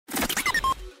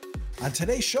On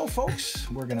today's show, folks,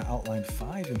 we're going to outline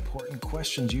 5 important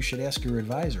questions you should ask your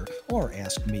advisor or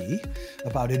ask me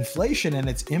about inflation and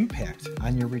its impact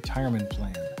on your retirement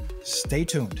plan. Stay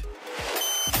tuned.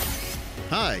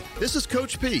 Hi, this is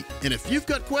Coach Pete, and if you've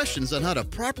got questions on how to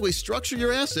properly structure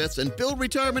your assets and build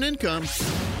retirement income,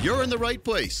 you're in the right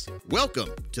place.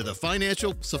 Welcome to the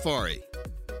Financial Safari.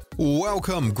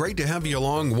 Welcome. Great to have you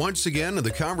along once again. The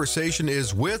conversation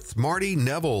is with Marty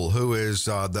Nevel, who is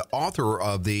the author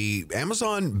of the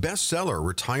Amazon bestseller,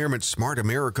 Retirement Smart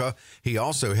America. He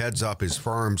also heads up his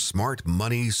firm, Smart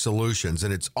Money Solutions,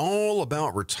 and it's all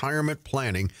about retirement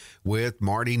planning with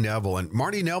Marty Nevel. And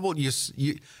Marty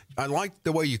Nevel, I like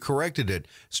the way you corrected it.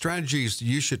 Strategies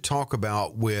you should talk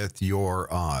about with your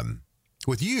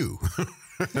with you.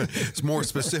 It's more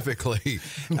specifically.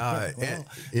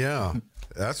 Yeah.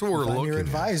 That's what we're looking your at.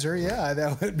 Advisor, yeah,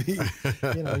 that would be,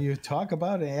 you talk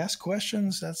about it, ask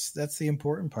questions. That's the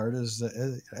important part is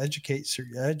educate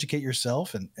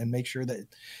yourself and make sure that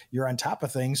you're on top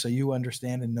of things so you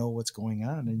understand and know what's going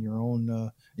on in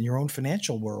your own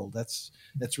financial world. That's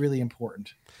really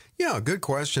important. Yeah, good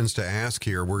questions to ask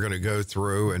here. We're going to go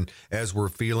through, and as we're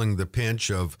feeling the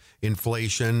pinch of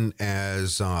inflation,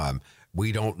 as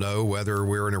we don't know whether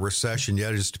we're in a recession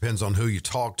yet. It just depends on who you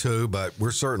talk to, but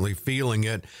we're certainly feeling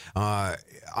it. I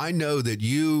know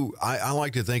that I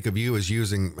like to think of you as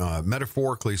using,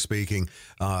 metaphorically speaking,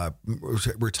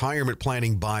 retirement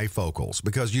planning bifocals,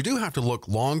 because you do have to look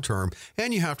long-term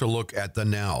and you have to look at the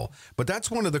now. But that's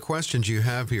one of the questions you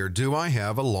have here. Do I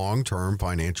have a long-term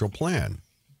financial plan?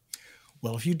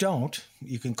 Well, if you don't,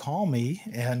 you can call me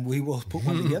and we will put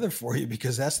one together for you,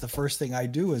 because that's the first thing I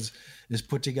do is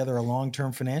put together a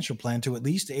long-term financial plan to at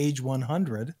least age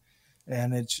 100.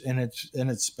 And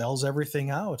it spells everything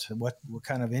out, what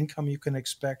kind of income you can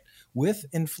expect with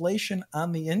inflation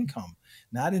on the income,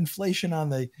 not inflation on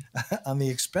the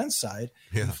expense side,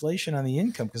 inflation on the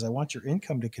income, because I want your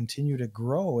income to continue to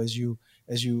grow as you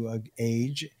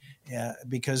age,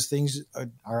 because things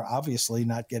are obviously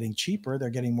not getting cheaper. They're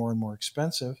getting more and more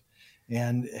expensive.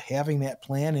 And having that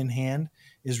plan in hand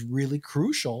is really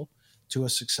crucial to a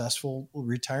successful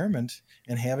retirement,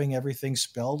 and having everything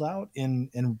spelled out in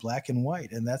black and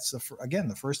white. And that's the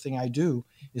first thing I do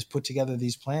is put together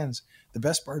these plans. The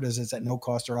best part is it's at no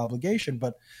cost or obligation.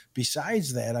 But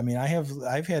besides that, I mean,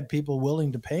 I've had people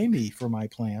willing to pay me for my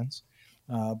plans,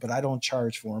 but I don't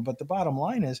charge for them. But the bottom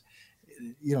line is,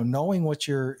 knowing what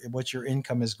your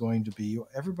income is going to be.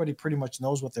 Everybody pretty much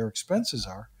knows what their expenses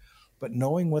are. But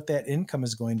knowing what that income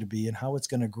is going to be and how it's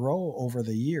going to grow over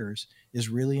the years is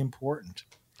really important.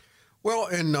 Well,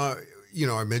 and,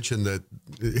 I mentioned that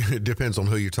it depends on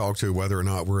who you talk to, whether or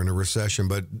not we're in a recession,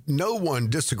 but no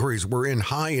one disagrees. We're in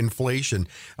high inflation.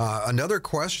 Another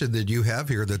question that you have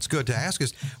here that's good to ask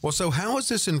is, well, so how is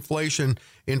this inflation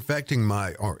impacting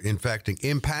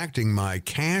my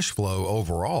cash flow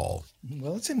overall?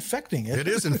 Well, it's infecting it. It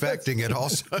is infecting it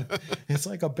also. It's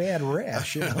like a bad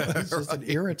rash, It's just an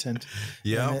irritant.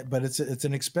 Yeah. But it's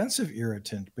an expensive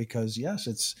irritant because,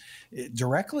 yes,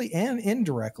 directly and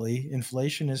indirectly,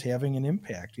 inflation is having an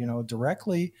impact.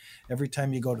 Directly, every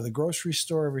time you go to the grocery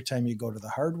store, every time you go to the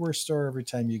hardware store, every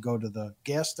time you go to the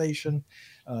gas station,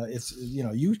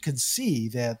 you can see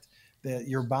that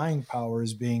your buying power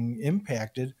is being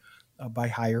impacted by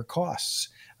higher costs,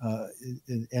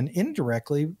 and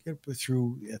indirectly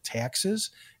through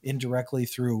taxes, indirectly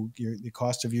through the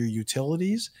cost of your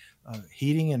utilities,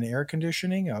 heating and air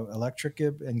conditioning, electric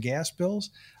and gas bills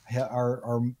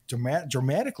are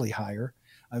dramatically higher.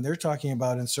 And they're talking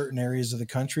about in certain areas of the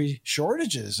country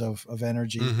shortages of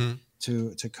energy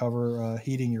to cover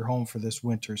heating your home for this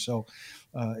winter. So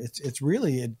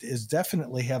it is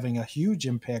definitely having a huge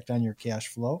impact on your cash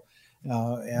flow.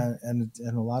 And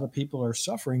a lot of people are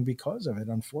suffering because of it,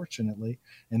 unfortunately.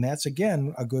 And that's,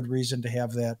 again, a good reason to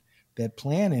have that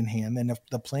plan in hand. And if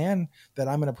the plan that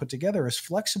I'm going to put together is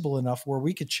flexible enough where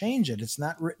we could change it, it's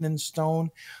not written in stone.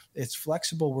 It's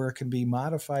flexible where it can be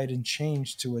modified and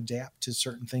changed to adapt to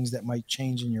certain things that might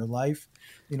change in your life.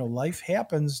 Life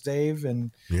happens, Dave,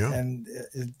 and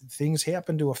things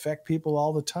happen to affect people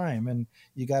all the time, and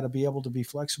you got to be able to be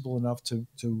flexible enough to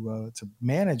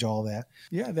manage all that.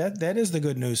 Yeah, that is the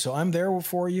good news. So I'm there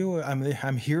for you.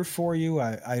 I'm here for you.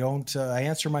 I don't. I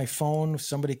answer my phone. If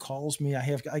somebody calls me,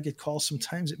 I get calls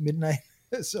sometimes at midnight.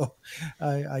 So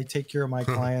I take care of my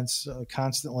clients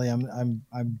constantly.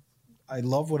 I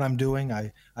love what I'm doing.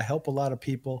 I help a lot of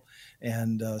people.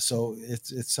 And so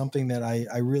it's something that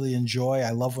I really enjoy.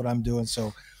 I love what I'm doing.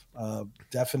 So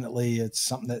definitely it's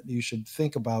something that you should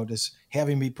think about, is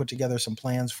having me put together some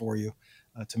plans for you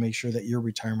to make sure that your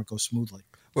retirement goes smoothly.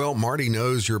 Well, Marty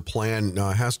knows your plan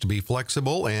has to be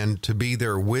flexible, and to be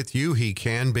there with you, he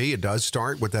can be. It does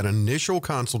start with that initial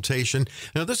consultation.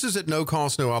 Now, this is at no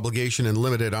cost, no obligation, and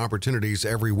limited opportunities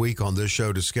every week on this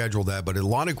show to schedule that, but a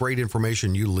lot of great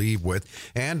information you leave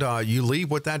with, and you leave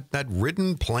with that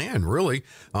written plan, really,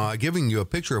 giving you a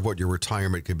picture of what your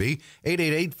retirement could be.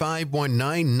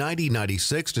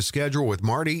 888-519-9096 to schedule with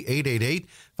Marty,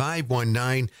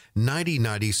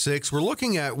 888-519-9096. We're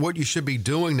looking at what you should be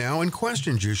doing now and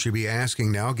questions you should be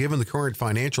asking now, given the current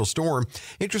financial storm.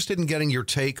 Interested in getting your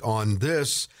take on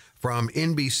this from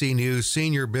NBC News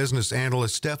senior business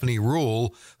analyst Stephanie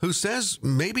Ruhle, who says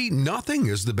maybe nothing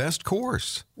is the best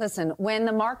course. Listen, when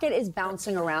the market is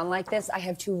bouncing around like this, I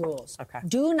have two rules. Okay.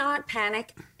 Do not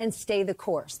panic and stay the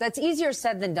course. That's easier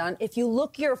said than done. If you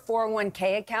look your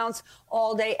 401k accounts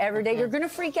all day, every day, you're going to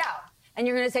freak out. And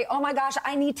you're going to say, oh, my gosh,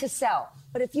 I need to sell.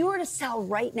 But if you were to sell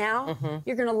right now,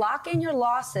 you're going to lock in your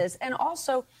losses. And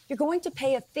also, you're going to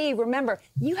pay a fee. Remember,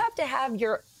 you have to have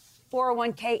your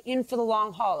 401k in for the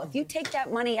long haul. If you take that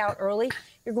money out early,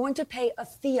 you're going to pay a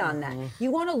fee on that.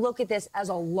 You want to look at this as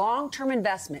a long-term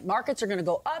investment. Markets are going to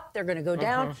go up. They're going to go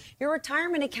down. Your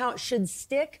retirement account should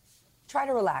stick. Try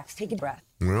to relax. Take a breath.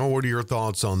 Well, what are your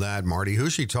thoughts on that, Marty?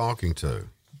 Who's she talking to?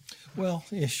 Well,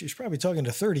 yeah, she's probably talking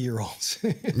to 30-year-olds.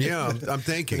 Yeah, I'm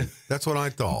thinking. That's what I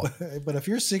thought. But if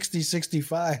you're 60,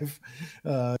 65,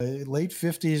 late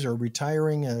 50s, or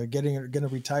retiring, going to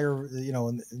retire,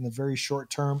 in the very short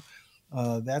term,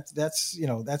 that's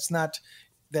not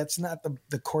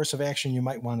the course of action you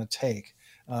might want to take.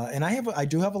 And I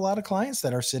do have a lot of clients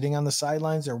that are sitting on the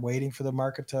sidelines. They're waiting for the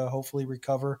market to hopefully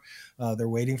recover. They're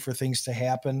waiting for things to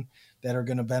happen that are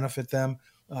going to benefit them.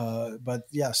 But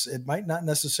yes, it might not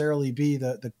necessarily be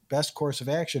the best course of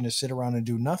action to sit around and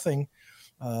do nothing.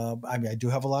 I do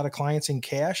have a lot of clients in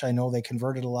cash. I know they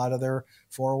converted a lot of their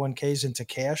 401ks into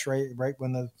cash right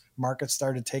when the market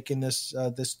started taking this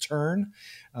turn,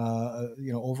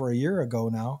 over a year ago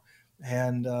now.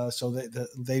 And so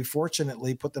they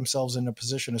fortunately put themselves in a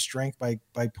position of strength by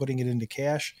putting it into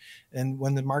cash. And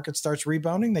when the market starts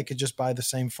rebounding, they could just buy the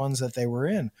same funds that they were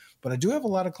in. But I do have a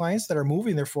lot of clients that are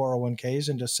moving their 401ks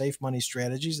into safe money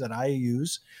strategies that I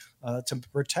use to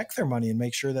protect their money and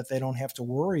make sure that they don't have to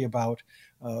worry about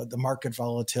the market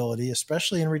volatility,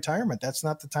 especially in retirement. That's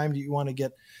not the time that you want to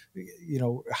get,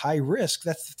 high risk.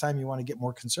 That's the time you want to get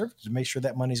more conservative to make sure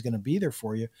that money's going to be there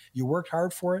for you. You worked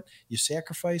hard for it. You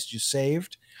sacrificed. You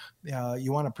saved.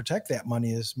 You want to protect that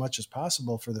money as much as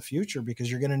possible for the future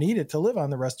because you're going to need it to live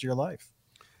on the rest of your life.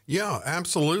 Yeah,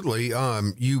 absolutely.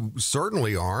 You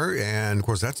certainly are. And of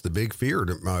course, that's the big fear.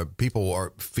 People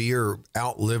fear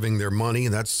outliving their money.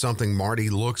 And that's something Marty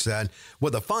looks at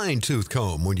with a fine tooth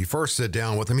comb when you first sit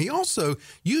down with him.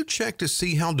 You check to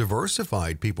see how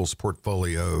diversified people's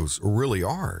portfolios really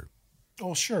are.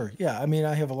 Oh, sure. Yeah. I mean,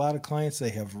 I have a lot of clients,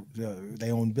 they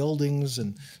own buildings,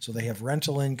 and so they have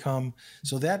rental income.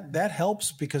 So that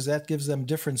helps because that gives them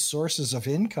different sources of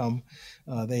income.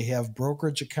 They have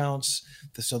brokerage accounts,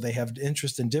 so they have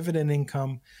interest and dividend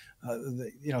income.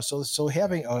 So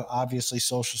having, obviously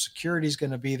Social Security is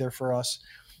going to be there for us.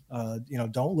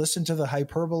 Don't listen to the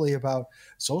hyperbole about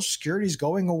Social Security is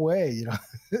going away.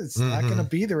 It's not going to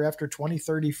be there after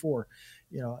 2034.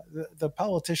 The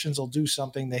politicians will do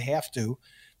something. They have to.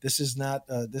 This is not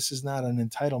an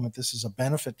entitlement. This is a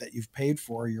benefit that you've paid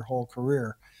for your whole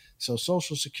career. So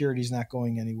Social Security is not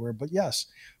going anywhere. But yes,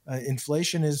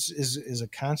 inflation is a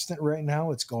constant right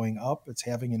now. It's going up. It's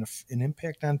having an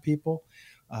impact on people.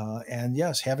 And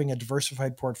yes, having a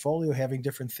diversified portfolio, having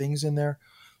different things in there.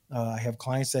 I have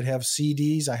clients that have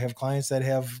CDs. I have clients that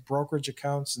have brokerage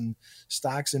accounts and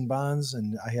stocks and bonds.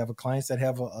 And I have clients that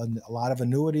have a lot of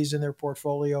annuities in their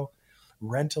portfolio,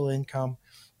 rental income.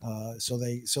 So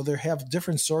they have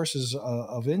different sources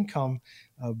of income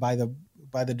by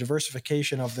the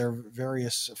diversification of their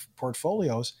various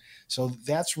portfolios. So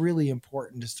that's really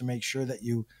important, is to make sure that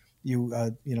you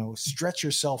stretch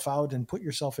yourself out and put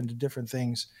yourself into different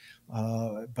things.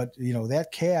 But that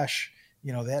cash,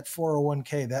 that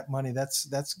 401k, that money, that's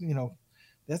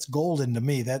golden to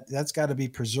me. That's got to be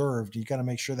preserved. You got to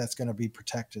make sure that's going to be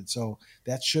protected. So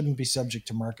that shouldn't be subject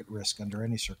to market risk under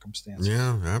any circumstance.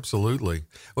 Yeah, absolutely.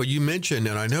 Well, you mentioned,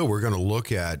 and I know we're going to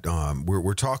look at,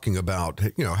 we're talking about,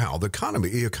 how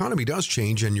the economy does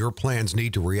change and your plans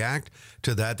need to react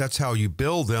to that. That's how you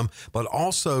build them, but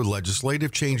also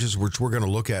legislative changes, which we're going to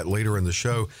look at later in the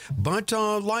show. But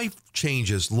life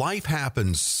changes, life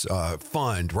happens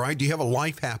fund, right? Do you have a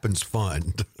life happens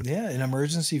fund? Yeah, an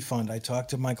emergency fund. I talk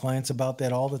to my clients about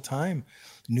that all the time.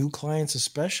 New clients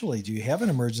especially. Do you have an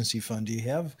emergency fund? Do you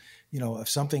have if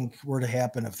something were to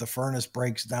happen, if the furnace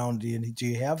breaks down, do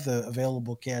you have the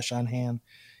available cash on hand,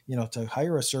 to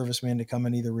hire a serviceman to come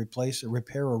and either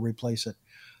repair or replace it?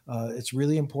 It's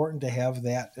really important to have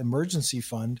that emergency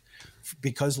fund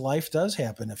because life does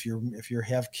happen. If you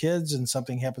have kids and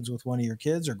something happens with one of your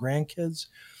kids or grandkids,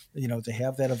 to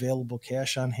have that available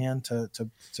cash on hand to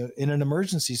in an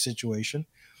emergency situation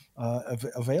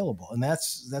available. And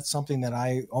that's something that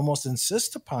I almost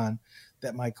insist upon,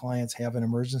 that my clients have an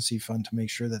emergency fund to make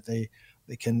sure that they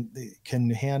can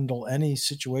handle any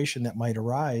situation that might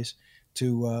arise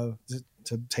to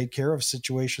take care of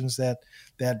situations that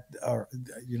are,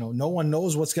 no one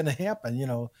knows what's going to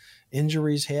happen.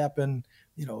 Injuries happen,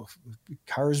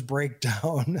 cars break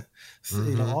down,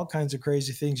 all kinds of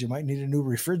crazy things. You might need a new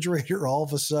refrigerator all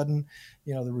of a sudden,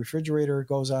 the refrigerator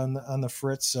goes on the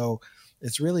fritz. So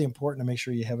it's really important to make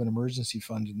sure you have an emergency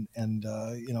fund. And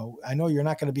I know you're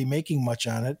not going to be making much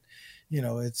on it.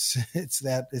 It's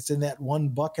in that one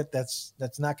bucket that's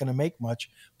not going to make much,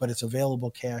 but it's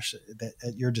available cash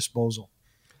at your disposal.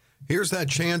 Here's that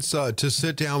chance to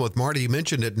sit down with Marty. You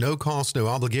mentioned it, no cost, no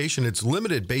obligation. It's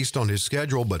limited based on his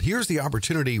schedule, but here's the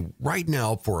opportunity right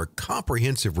now for a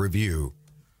comprehensive review.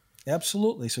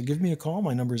 Absolutely. So give me a call.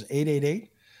 My number is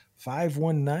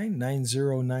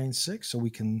 888-519-9096. So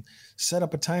we can set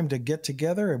up a time to get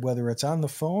together, whether it's on the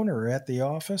phone or at the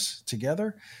office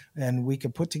together, and we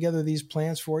can put together these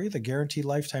plans for you, the Guaranteed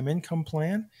Lifetime Income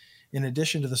Plan, in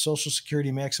addition to the Social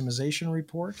Security Maximization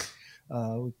Report.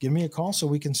 Give me a call so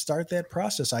we can start that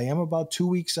process. I am about 2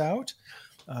 weeks out,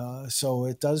 so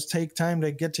it does take time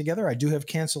to get together. I do have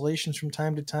cancellations from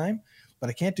time to time, but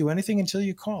I can't do anything until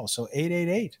you call. So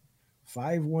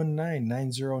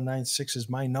 888-519-9096 is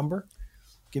my number.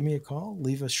 Give me a call.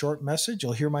 Leave a short message.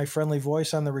 You'll hear my friendly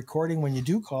voice on the recording when you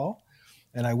do call,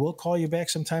 and I will call you back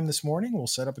sometime this morning. We'll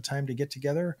set up a time to get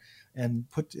together and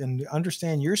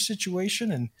understand your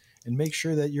situation and make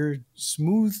sure that your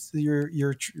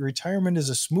retirement is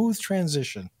a smooth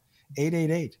transition.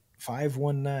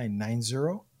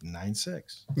 888-519-9096.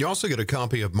 You also get a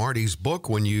copy of Marty's book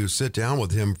when you sit down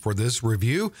with him for this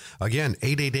review. Again,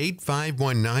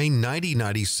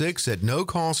 888-519-9096 at no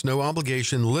cost, no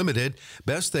obligation, limited.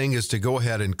 Best thing is to go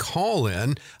ahead and call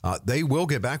in. They will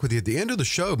get back with you at the end of the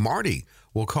show. Marty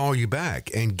will call you back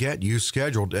and get you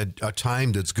scheduled at a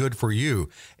time that's good for you.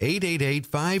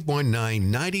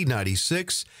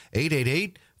 888-519-9096,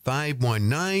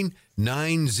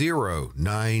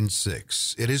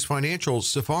 888-519-9096. It is Financial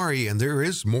Safari, and there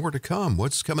is more to come.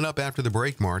 What's coming up after the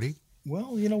break, Marty?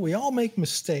 Well, we all make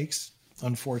mistakes,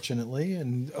 unfortunately,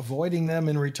 and avoiding them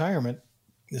in retirement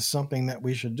is something that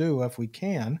we should do if we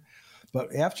can.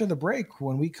 But after the break,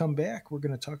 when we come back, we're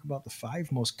going to talk about the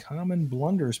 5 most common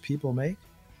blunders people make,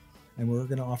 and we're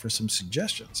going to offer some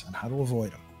suggestions on how to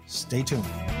avoid them. Stay tuned.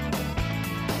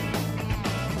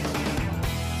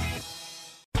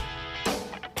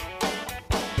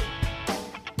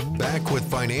 Back with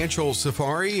Financial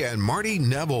Safari and Marty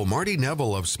Neville. Marty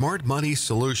Neville of Smart Money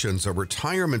Solutions, a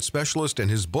retirement specialist, and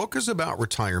his book is about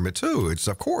retirement too. It's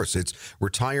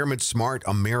Retirement Smart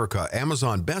America,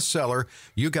 Amazon bestseller.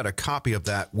 You got a copy of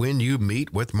that when you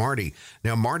meet with Marty.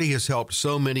 Now, Marty has helped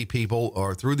so many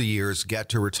people through the years get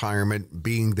to retirement,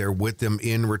 being there with them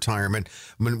in retirement.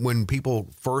 When people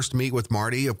first meet with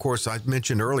Marty, of course, I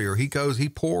mentioned earlier, he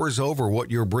pours over what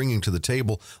you're bringing to the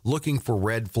table, looking for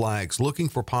red flags, looking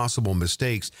for possible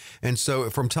mistakes. And so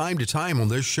from time to time on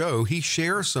this show, he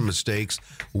shares some mistakes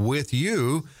with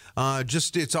you.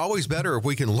 It's always better if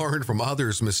we can learn from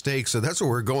others' mistakes. So that's what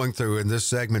we're going through in this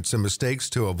segment, some mistakes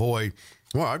to avoid.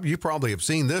 Well, you probably have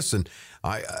seen this, and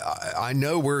I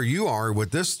know where you are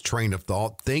with this train of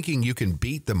thought, thinking you can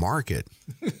beat the market.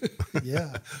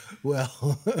 Yeah.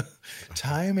 Well,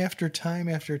 time after time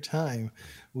after time,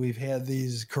 we've had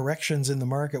these corrections in the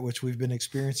market, which we've been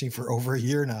experiencing for over a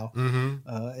year now.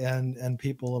 Mm-hmm. And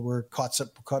people were caught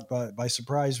by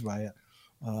surprise by it.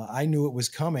 I knew it was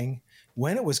coming.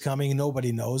 When it was coming,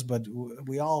 nobody knows, but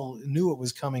we all knew it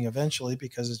was coming eventually,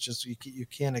 because it's just you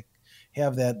can't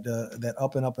have that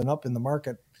up and up and up in the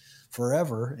market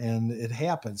forever, and it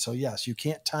happens. So yes, you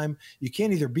can't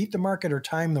either beat the market or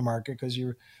time the market, because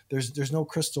there's no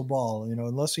crystal ball,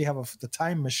 unless you have the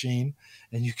time machine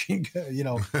and you can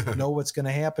know what's going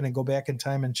to happen and go back in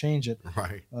time and change it.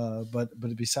 Right.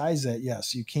 But besides that,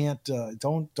 yes, you can't.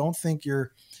 Don't think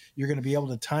you're going to be able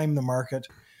to time the market.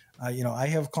 I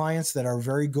have clients that are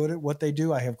very good at what they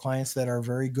do. I have clients that are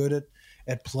very good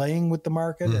at playing with the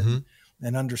market. Mm-hmm.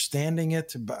 And understanding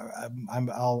it.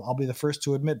 I'll be the first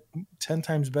to admit 10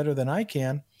 times better than I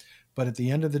can. But at the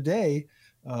end of the day,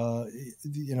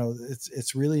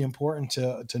 it's really important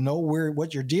to know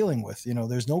what you're dealing with.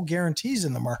 There's no guarantees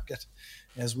in the market,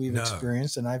 as we've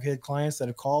experienced. And I've had clients that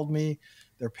have called me,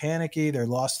 they're panicky, they're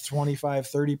lost 25,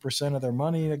 30% of their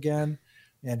money again.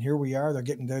 And here we are,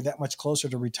 they're that much closer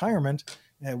to retirement,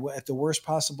 and at the worst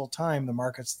possible time, the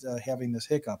market's having this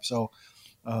hiccup. So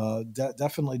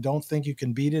definitely don't think you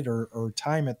can beat it or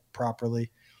time it properly.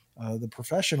 The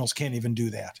professionals can't even do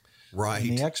that. Right.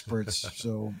 And the experts.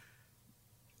 So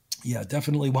yeah,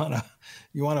 definitely you want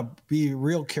to be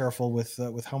real careful with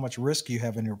how much risk you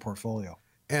have in your portfolio.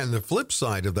 And the flip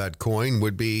side of that coin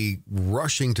would be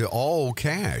rushing to all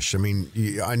cash. I mean,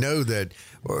 I know that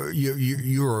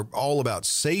you're all about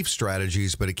safe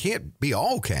strategies, but it can't be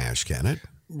all cash, can it?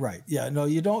 Right. Yeah. No,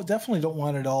 you definitely don't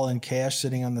want it all in cash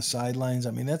sitting on the sidelines.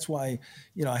 I mean, that's why,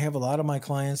 I have a lot of my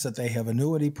clients that they have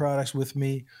annuity products with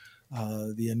me.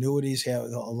 The annuities a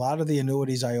lot of the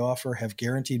annuities I offer have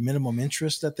guaranteed minimum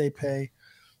interest that they pay.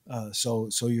 So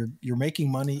you're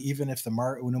making money even if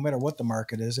no matter what the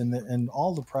market is, and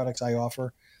all the products I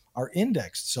offer are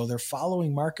indexed, so they're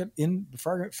following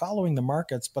the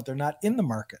markets, but they're not in the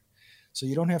market. So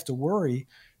you don't have to worry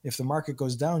if the market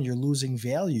goes down, you're losing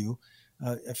value.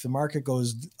 If the market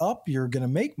goes up, you're going to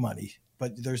make money,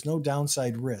 but there's no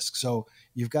downside risk. So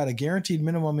you've got a guaranteed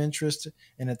minimum interest,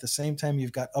 and at the same time,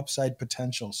 you've got upside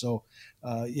potential. So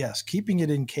yes, keeping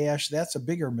it in cash, that's a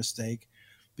bigger mistake,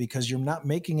 because you're not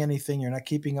making anything. You're not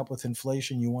keeping up with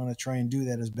inflation. You want to try and do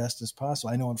that as best as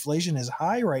possible. I know inflation is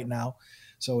high right now,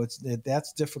 so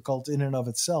that's difficult in and of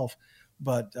itself.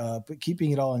 But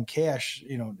keeping it all in cash,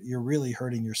 you're really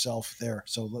hurting yourself there.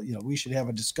 So we should have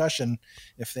a discussion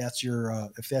if that's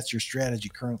your strategy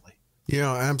currently.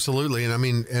 Yeah, absolutely. And I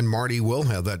mean, and Marty will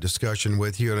have that discussion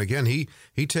with you. And again, he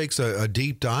takes a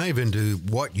deep dive into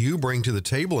what you bring to the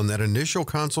table in that initial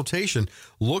consultation,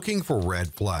 looking for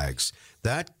red flags.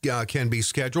 That can be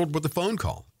scheduled with a phone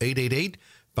call,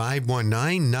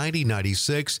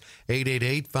 888-519-9096,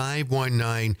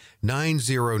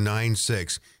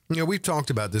 888-519-9096. We've talked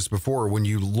about this before. When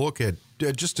you look at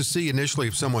just to see initially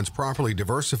if someone's properly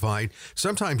diversified,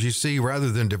 sometimes you see, rather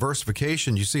than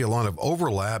diversification, you see a lot of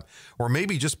overlap, or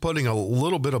maybe just putting a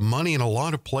little bit of money in a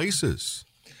lot of places.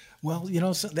 Well,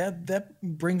 so that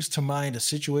brings to mind a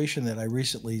situation that I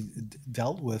recently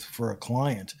dealt with for a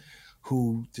client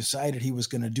who decided he was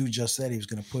going to do just that. He was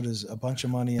going to put a bunch of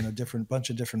money in a bunch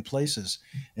of different places.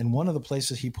 And one of the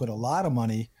places he put a lot of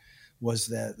money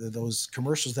was those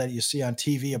commercials that you see on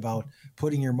TV about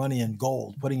putting your money in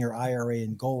gold, putting your IRA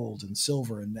in gold and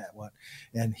silver and that one.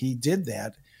 And he did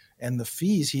that. And the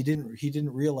fees, he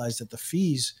didn't realize that the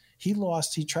fees he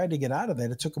lost. He tried to get out of that.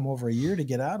 It took him over a year to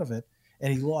get out of it.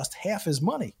 And he lost half his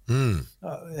money. And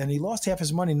he lost half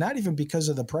his money, not even because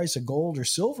of the price of gold or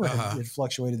silver had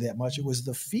fluctuated that much. It was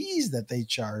the fees that they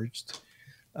charged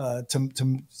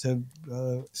to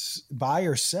buy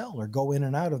or sell or go in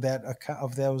and out of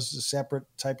those separate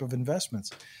type of investments.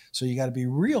 So you got to be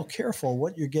real careful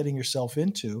what you're getting yourself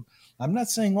into. I'm not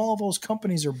saying all those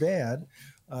companies are bad.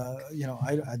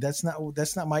 That's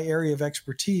not my area of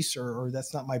expertise, or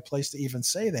that's not my place to even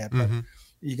say that. But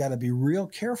you got to be real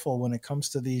careful when it comes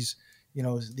to these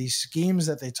schemes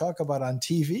that they talk about on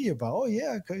TV about,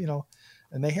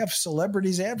 and they have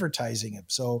celebrities advertising it.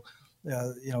 So,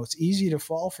 it's easy to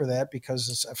fall for that,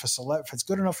 because if it's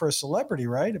good enough for a celebrity,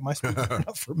 right, it must be good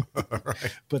enough for me.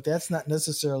 Right. But that's not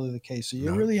necessarily the case. So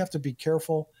you really have to be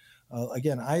careful.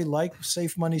 Again, I like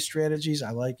safe money strategies.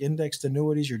 I like indexed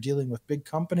annuities. You're dealing with big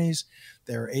companies.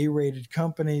 They're A-rated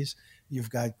companies. You've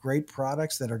got great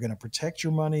products that are going to protect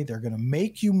your money. They're going to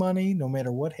make you money no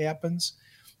matter what happens.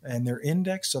 And they're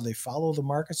indexed, so they follow the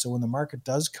market. So when the market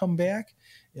does come back,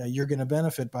 you're going to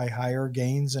benefit by higher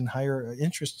gains and higher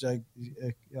interest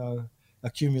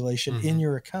accumulation in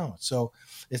your account. So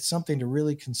it's something to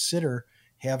really consider,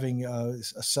 having a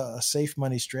safe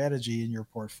money strategy in your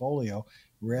portfolio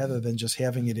rather than just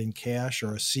having it in cash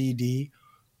or a CD.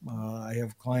 I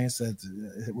have clients that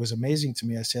it was amazing to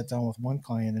me. I sat down with one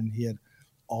client and he had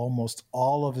almost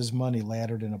all of his money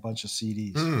laddered in a bunch of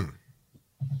CDs.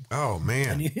 Oh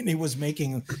man! And he was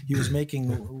making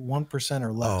 1%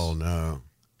 or less. Oh no!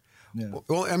 Yeah.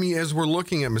 Well, I mean, as we're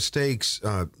looking at mistakes,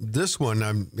 this one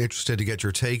I'm interested to get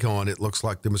your take on. It looks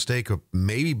like the mistake of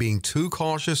maybe being too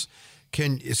cautious,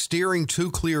 steering too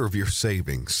clear of your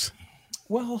savings.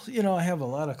 Well, I have a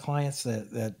lot of clients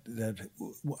that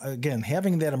again,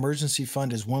 having that emergency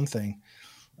fund is one thing,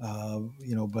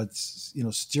 but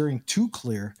steering too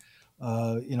clear.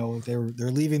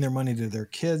 They're leaving their money to their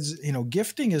kids.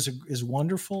 Gifting is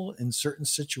wonderful in certain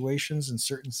situations and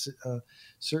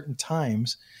certain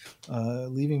times.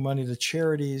 Leaving money to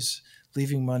charities,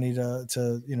 leaving money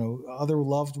to other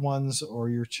loved ones or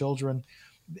your children.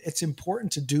 It's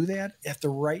important to do that at the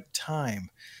right time.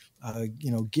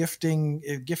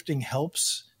 Gifting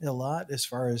helps a lot as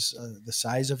far as the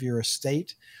size of your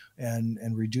estate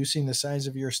and reducing the size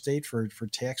of your estate for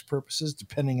tax purposes,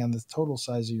 depending on the total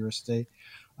size of your estate.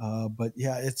 But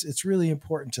yeah, it's really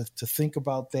important to think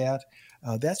about that.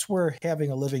 That's where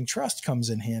having a living trust comes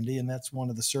in handy, and that's one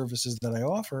of the services that I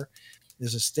offer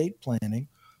is estate planning.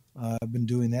 I've been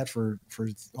doing that for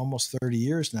almost 30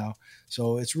 years now.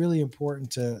 So it's really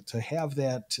important to have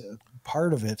that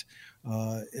part of it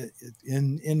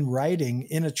in writing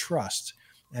in a trust.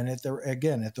 And at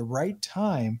the right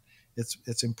time,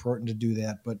 it's important to do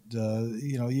that. But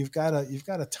you've got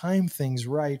to time things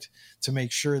right to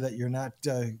make sure that you're not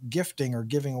gifting or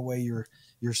giving away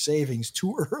your savings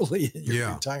too early in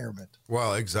your retirement.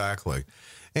 Well, exactly.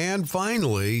 And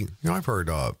finally, I've heard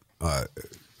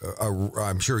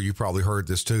I'm sure you probably heard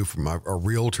this too from a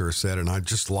realtor said, and I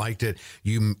just liked it.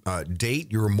 You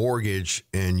date your mortgage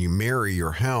and you marry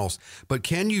your house, but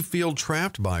can you feel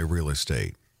trapped by real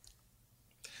estate?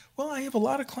 Well, I have a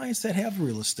lot of clients that have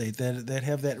real estate, that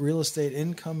have that real estate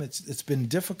income. It's been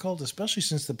difficult, especially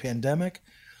since the pandemic,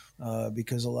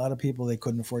 because a lot of people, they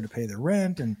couldn't afford to pay their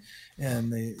rent, and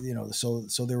they, so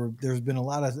there's been a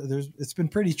lot of it's been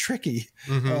pretty tricky,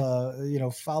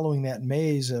 following that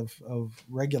maze of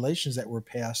regulations that were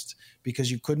passed,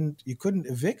 because you couldn't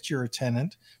evict your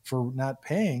tenant for not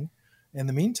paying. In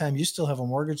the meantime, you still have a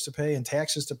mortgage to pay and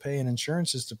taxes to pay and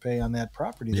insurances to pay on that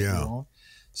property that you own.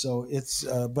 So it's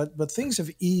but things have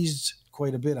eased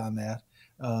quite a bit on that.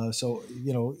 And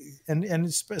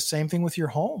it's the same thing with your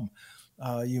home.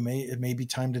 It may be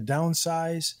time to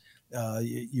downsize.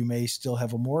 You may still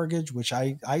have a mortgage, which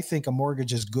I think a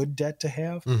mortgage is good debt to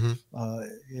have.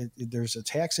 There's a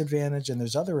tax advantage and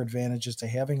there's other advantages to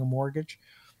having a mortgage.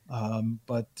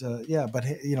 But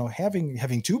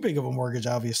having too big of a mortgage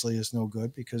obviously is no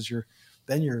good, because you're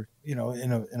in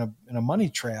a money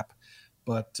trap.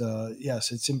 But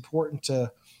yes, it's important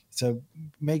to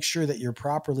make sure that you're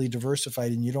properly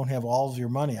diversified and you don't have all of your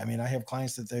money. I mean, I have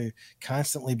clients that they're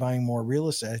constantly buying more real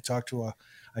estate. I talked to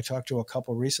a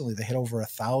couple recently. They had over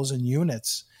 1,000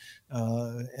 units,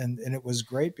 and it was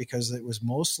great because it was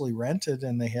mostly rented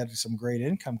and they had some great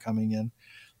income coming in.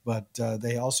 But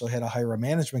they also had to hire a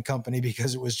management company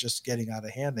because it was just getting out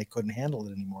of hand. They couldn't handle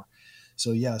it anymore.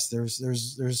 So yes,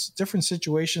 there's different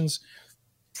situations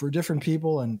for different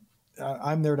people, and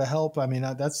I'm there to help. I mean,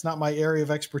 that's not my area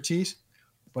of expertise,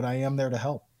 but I am there to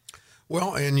help.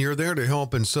 Well, and you're there to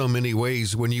help in so many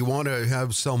ways. When you want to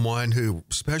have someone who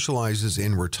specializes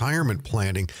in retirement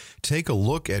planning, take a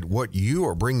look at what you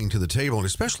are bringing to the table. And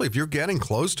especially if you're getting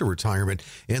close to retirement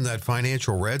in that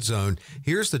financial red zone,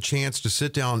 here's the chance to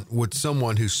sit down with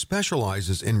someone who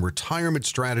specializes in retirement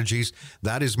strategies.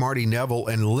 That is Marty Neville,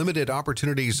 and limited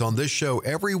opportunities on this show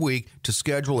every week to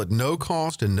schedule at no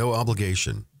cost and no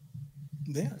obligation.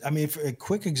 Yeah. I mean, a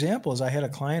quick example is I had a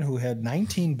client who had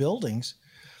 19 buildings.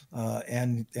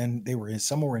 And they were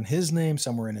some were in his name,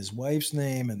 some were in his wife's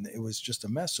name, and it was just a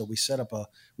mess. So we set up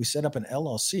an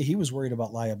LLC. He was worried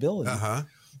about liability,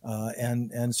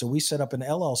 and so we set up an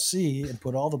LLC and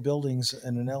put all the buildings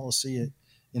in an LLC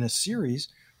in a series,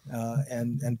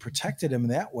 and protected him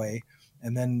that way.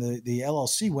 And then the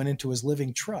LLC went into his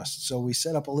living trust. So we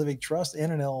set up a living trust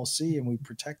and an LLC, and we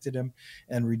protected him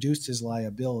and reduced his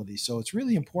liability. So it's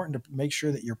really important to make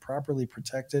sure that you're properly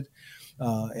protected.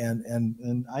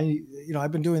 And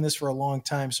I've been doing this for a long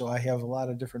time, so I have a lot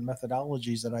of different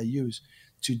methodologies that I use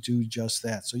to do just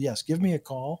that. So yes, give me a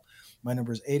call. My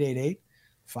number is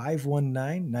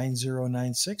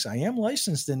 888-519-9096. I am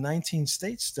licensed in 19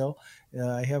 states still.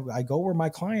 I go where my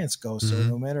clients go. So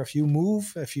no matter if you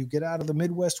move, if you get out of the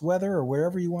Midwest weather or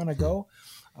wherever you want to go,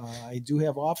 I do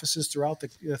have offices throughout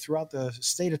the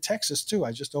state of Texas too.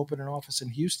 I just opened an office in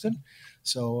Houston,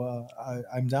 so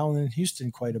I'm down in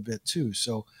Houston quite a bit too.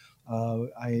 So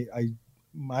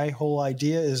my whole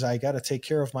idea is I got to take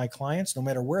care of my clients no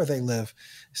matter where they live.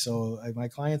 So my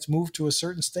clients move to a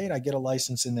certain state, I get a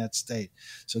license in that state.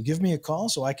 So give me a call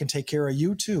so I can take care of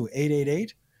you too.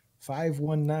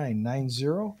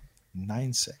 888-519-9096.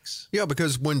 Yeah,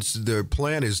 because once the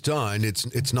plan is done,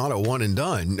 it's not a one and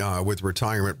done with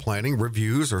retirement planning.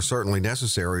 Reviews are certainly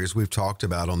necessary, as we've talked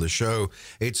about on the show.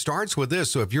 It starts with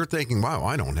this. So if you're thinking, wow,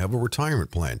 I don't have a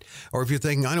retirement plan, or if you're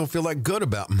thinking, I don't feel that good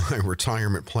about my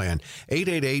retirement plan,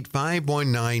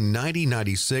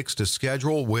 888-519-9096 to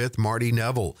schedule with Marty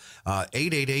Neville.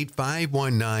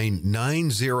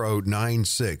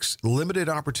 888-519-9096. Limited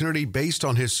opportunity based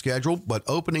on his schedule, but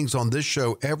openings on this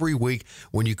show every week.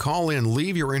 When you call call in,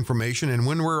 leave your information, and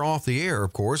when we're off the air,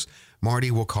 of course,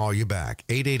 Marty will call you back.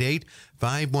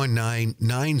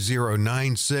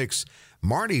 888-519-9096.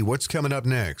 Marty, what's coming up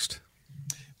next?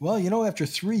 Well, after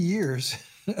 3 years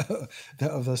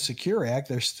of the Secure Act,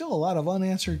 there's still a lot of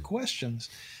unanswered questions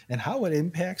and how it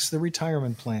impacts the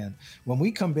retirement plan. When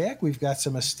we come back, we've got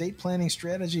some estate planning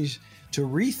strategies to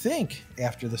rethink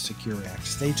after the Secure Act.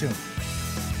 Stay tuned.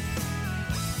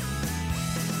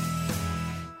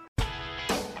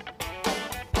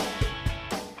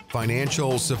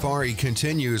 Financial Safari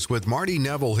continues with Marty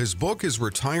Nevel. His book is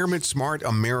Retirement Smart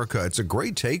America. It's a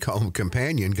great take-home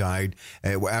companion guide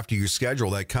after you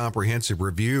schedule that comprehensive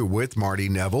review with Marty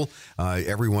Nevel.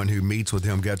 Everyone who meets with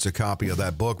him gets a copy of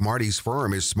that book. Marty's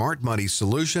firm is Smart Money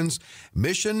Solutions,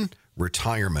 Mission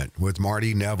Retirement with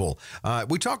Marty Nevel.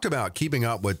 We talked about keeping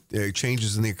up with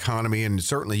changes in the economy, and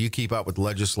certainly you keep up with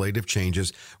legislative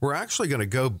changes. We're actually going to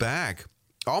go back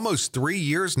almost 3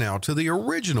 years now to the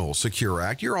original Secure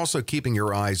Act. You're also keeping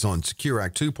your eyes on Secure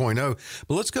Act 2.0,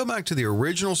 but let's go back to the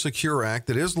original Secure Act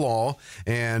that is law.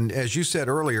 And as you said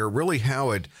earlier, really how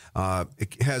it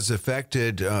has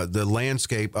affected the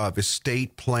landscape of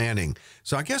estate planning.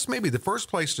 So I guess maybe the first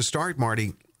place to start,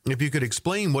 Marty, if you could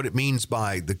explain what it means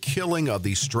by the killing of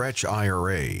the stretch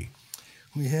IRA.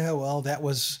 Yeah, well, that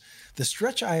was the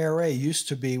stretch IRA used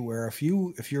to be where if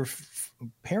your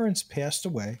parents passed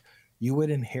away, you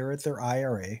would inherit their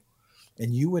IRA,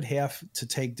 and you would have to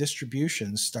take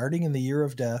distributions starting in the year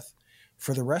of death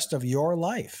for the rest of your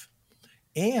life.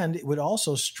 And it would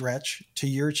also stretch to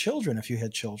your children if you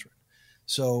had children.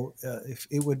 So if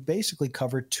it would basically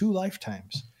cover 2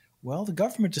 lifetimes. Well, the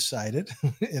government decided,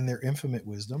 in their infinite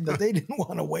wisdom, that they didn't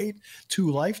want to wait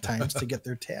 2 lifetimes to get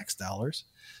their tax dollars.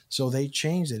 So they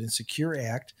changed it. In Secure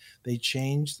Act, they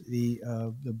changed the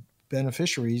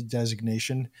beneficiary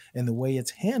designation and the way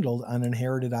it's handled on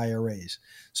inherited IRAs.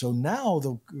 So now,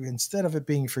 instead of it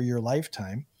being for your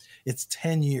lifetime, it's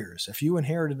 10 years. If you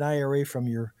inherit an IRA from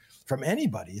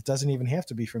anybody, it doesn't even have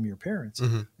to be from your parents.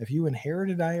 Mm-hmm. If you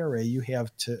inherited IRA, you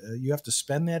have to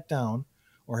spend that down,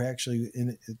 or actually,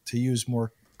 to use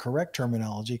more correct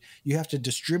terminology, you have to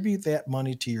distribute that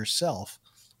money to yourself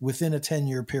within a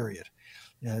 10-year period.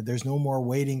 There's no more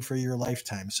waiting for your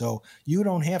lifetime. So you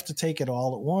don't have to take it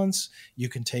all at once. You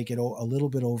can take it a little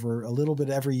bit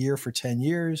every year for 10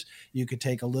 years. You could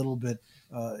take a little bit,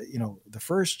 the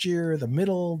first year, the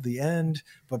middle, the end.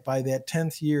 But by that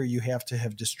 10th year, you have to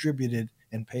have distributed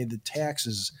and paid the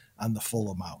taxes on the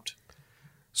full amount.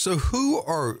 So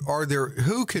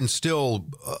who can still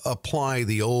apply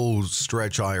the old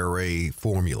stretch IRA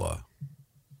formula?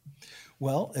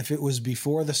 Well, if it was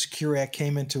before the Secure Act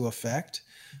came into effect,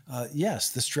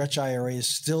 yes, the stretch IRA is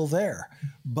still there.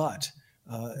 But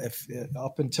if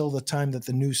up until the time that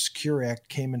the new Secure Act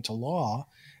came into law,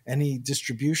 any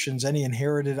distributions, any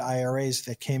inherited IRAs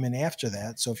that came in after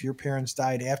that, so if your parents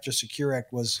died after Secure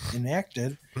Act was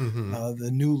enacted, mm-hmm.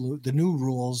 The new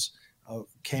rules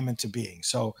came into being.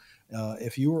 So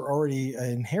if you were already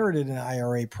inherited an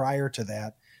IRA prior to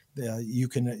that, you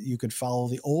could follow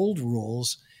the old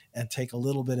rules and take a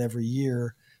little bit every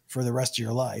year for the rest of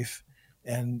your life.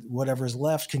 And whatever's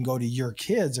left can go to your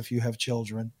kids if you have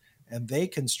children, and they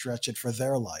can stretch it for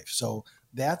their life. So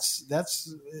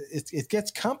it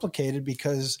gets complicated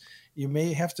because you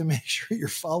may have to make sure you're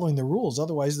following the rules.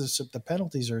 Otherwise, the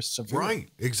penalties are severe. Right,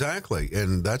 exactly.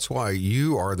 And that's why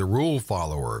you are the rule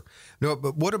follower. No,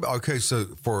 but what about, okay, so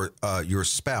for your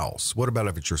spouse, what about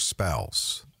if it's your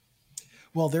spouse?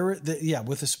 Well,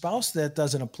 with a spouse, that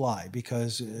doesn't apply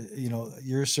because,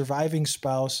 your surviving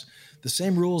spouse, the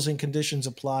same rules and conditions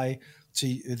apply to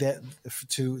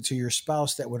your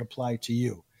spouse that would apply to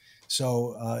you.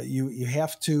 So you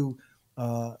have to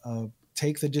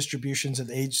take the distributions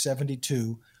at age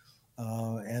 72.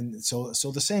 And so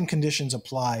the same conditions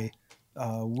apply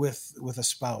with a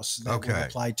spouse that will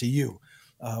apply to you.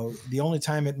 The only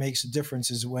time it makes a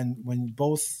difference is when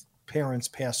both parents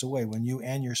pass away, when you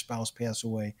and your spouse pass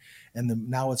away, and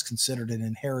now it's considered an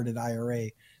inherited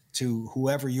IRA to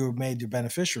whoever you have made your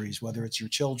beneficiaries, whether it's your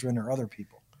children or other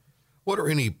people. What's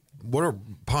the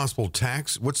possible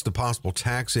tax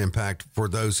impact for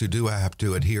those who do have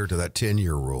to adhere to that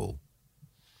 10-year rule?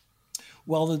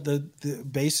 Well,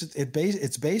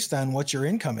 it's based on what your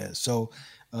income is. So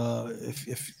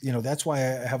if that's why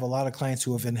I have a lot of clients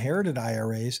who have inherited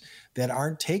IRAs that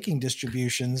aren't taking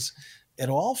distributions at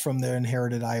all from their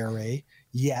inherited IRA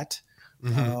yet,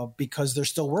 mm-hmm. Because they're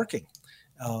still working.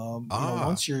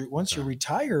 Once you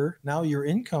retire, now your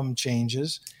income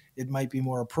changes. it might be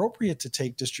more appropriate to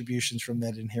take distributions from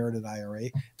that inherited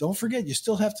IRA. Don't forget, you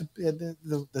still have to,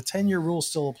 the 10-year rule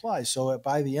still applies. So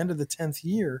by the end of the 10th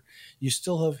year, you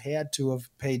still have had to have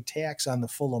paid tax on the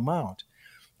full amount.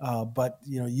 But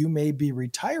you may be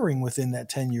retiring within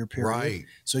that 10-year period. Right.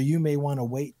 So you may want to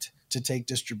wait to take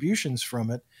distributions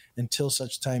from it until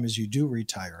such time as you do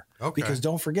retire. Okay. Because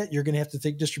don't forget, you're going to have to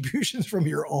take distributions from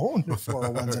your own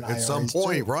 401s and IRAs at some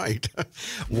point, too. right?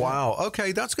 Wow.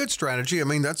 Okay, that's good strategy. I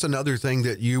mean, that's another thing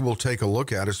that you will take a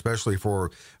look at, especially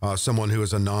for someone who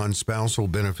is a non-spousal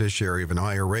beneficiary of an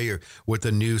IRA with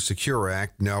the new Secure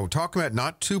Act. Now, talking about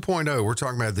not 2.0, we're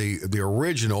talking about the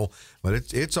original,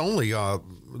 but it's only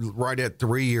right at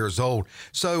 3 years old.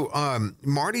 So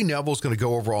Marty Neville's going to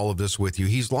go over all of this with you.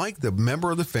 He's like the member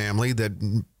of the family that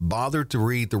bothered to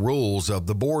read the rules of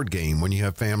the board game when you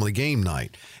have family game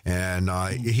night. And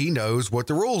he knows what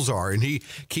the rules are, and he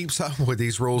keeps up with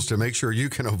these rules to make sure you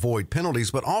can avoid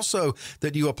penalties, but also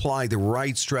that you apply the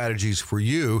right strategies for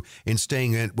you in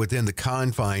staying within the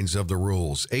confines of the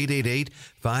rules.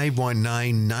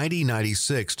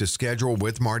 888-519-9096 to schedule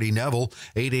with Marty Neville,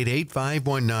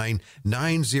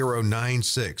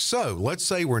 888-519-9096. So let's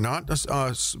say we're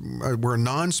a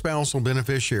non-spousal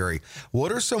beneficiary.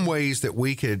 What are some ways that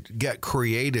we could get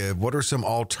creative? What are some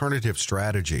alternative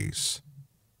strategies?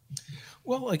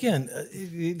 Well, again,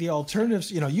 the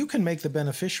alternatives, you can make the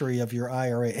beneficiary of your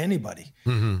IRA anybody.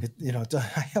 Mm-hmm.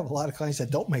 I have a lot of clients that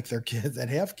don't make their kids, that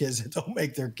have kids that don't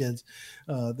make their kids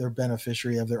their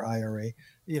beneficiary of their IRA.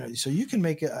 So you can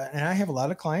make it. And I have a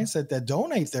lot of clients that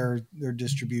donate their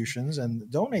distributions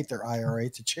and donate their IRA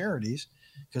to charities,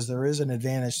 because there is an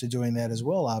advantage to doing that as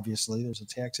well. Obviously, there's a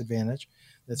tax advantage.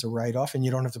 That's a write-off, and you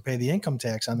don't have to pay the income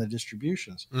tax on the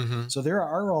distributions. Mm-hmm. So there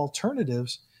are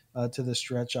alternatives to the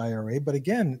stretch IRA. But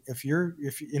again, if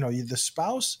the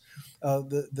spouse,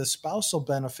 the spousal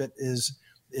benefit is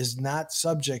not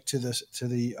subject to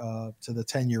the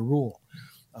 10-year rule.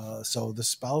 So the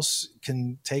spouse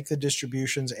can take the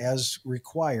distributions as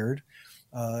required,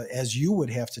 as you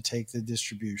would have to take the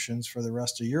distributions for the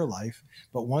rest of your life.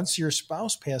 But once your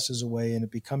spouse passes away and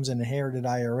it becomes an inherited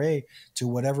IRA to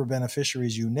whatever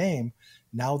beneficiaries you name,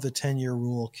 now the 10-year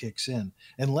rule kicks in.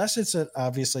 Unless it's a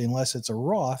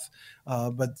Roth,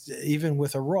 but even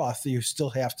with a Roth, you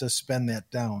still have to spend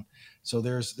that down. So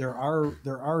there are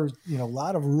a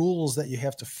lot of rules that you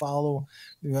have to follow.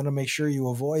 You want to make sure you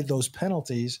avoid those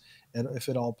penalties, if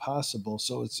at all possible.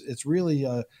 So it's really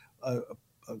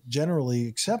generally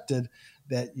accepted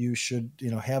that you should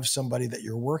have somebody that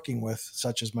you're working with,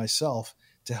 such as myself,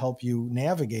 to help you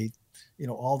navigate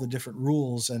all the different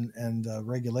rules and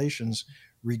regulations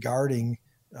regarding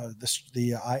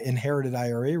the inherited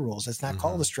IRA rules. It's not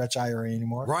called a stretch IRA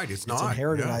anymore. Right, it's not. It's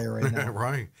inherited IRA now.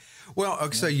 Right. Well,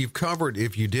 okay, so you've covered,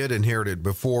 if you did inherit it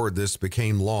before this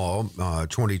became law,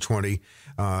 2020,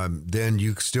 then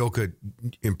you still could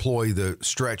employ the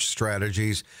stretch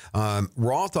strategies.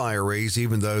 Roth IRAs,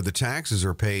 even though the taxes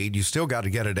are paid, you still got to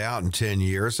get it out in 10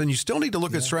 years. And you still need to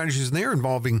look at strategies in there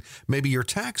involving maybe your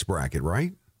tax bracket,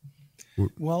 right?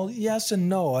 Well, yes and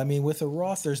no. I mean, with a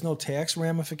Roth, there's no tax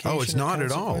ramification. Oh, it's not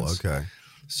at all. Okay.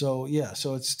 So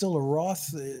it's still a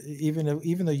Roth.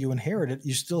 Even though you inherit it,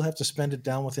 you still have to spend it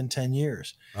down within 10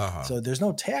 years. Uh-huh. So there's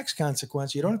no tax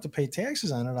consequence. You don't have to pay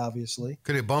taxes on it, obviously.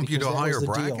 Could it bump you to a higher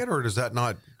bracket, or does that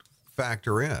not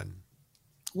factor in?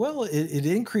 Well, it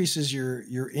increases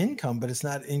your income, but it's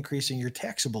not increasing your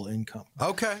taxable income.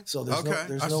 Okay. So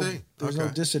there's no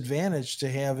disadvantage to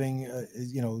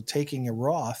having taking a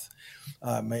Roth,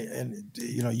 and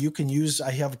you can use.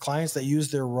 I have clients that use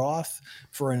their Roth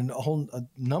for a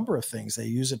number of things. They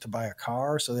use it to buy a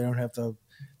car, so they don't have to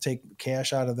take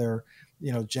cash out of their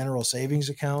general savings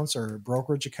accounts or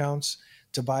brokerage accounts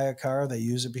to buy a car. They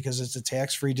use it because it's a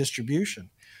tax-free distribution.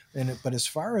 But as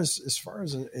far as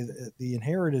the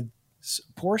inherited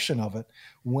portion of it,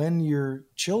 when your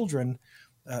children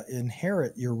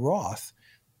inherit your Roth,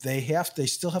 they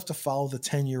still have to follow the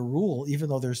 10-year rule, even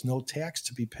though there's no tax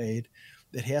to be paid.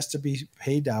 It has to be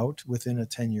paid out within a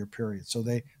 10-year period. So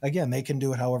they can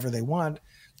do it however they want.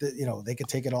 They could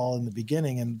take it all in the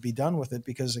beginning and be done with it,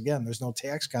 because again, there's no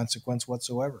tax consequence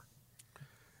whatsoever.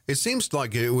 It seems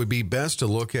like it would be best to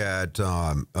look at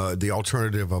the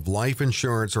alternative of life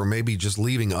insurance, or maybe just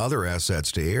leaving other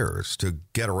assets to heirs to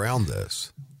get around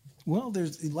this. Well,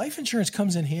 life insurance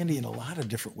comes in handy in a lot of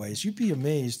different ways. You'd be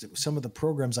amazed at some of the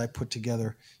programs I put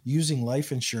together using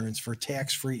life insurance for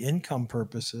tax-free income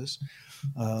purposes.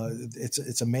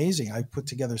 It's amazing. I put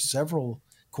together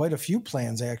quite a few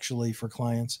plans actually for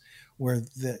clients where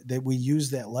that we use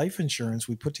that life insurance.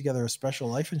 We put together a special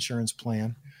life insurance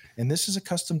plan, and this is a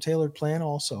custom tailored plan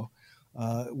also.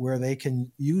 where they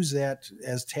can use that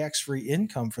as tax-free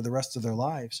income for the rest of their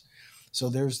lives. So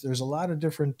there's a lot of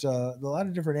different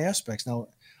aspects. Now,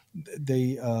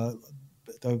 the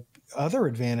other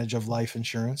advantage of life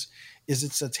insurance is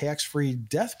it's a tax-free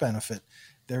death benefit.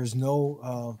 There's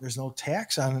no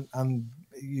tax on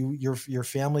your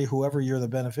family, whoever you're the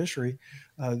beneficiary.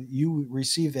 You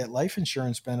receive that life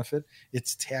insurance benefit.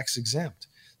 It's tax exempt.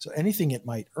 So anything it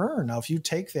might earn. Now, if you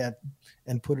take that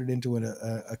and put it into an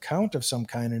account of some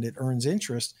kind and it earns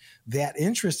interest, that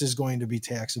interest is going to be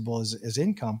taxable as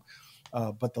income.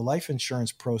 But the life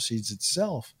insurance proceeds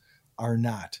itself are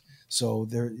not. So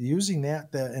they're using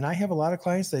that. And I have a lot of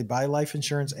clients, they buy life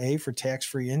insurance, for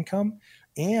tax-free income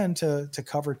and to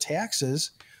cover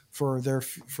taxes for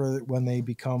when they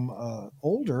become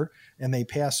older and they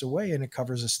pass away, and it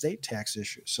covers estate tax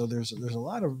issues. So there's a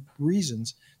lot of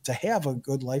reasons to have a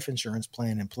good life insurance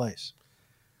plan in place.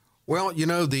 Well,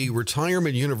 the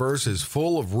retirement universe is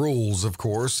full of rules, of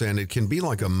course, and it can be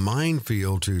like a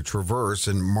minefield to traverse.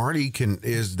 And Marty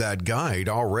is that guide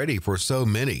already for so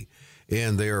many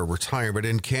in their retirement,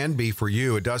 and can be for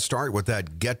you. It does start with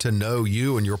that get to know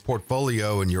you and your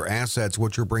portfolio and your assets,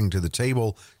 what you're bringing to the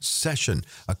table session,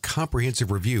 a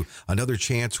comprehensive review, another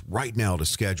chance right now to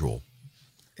schedule.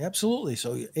 Absolutely.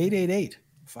 So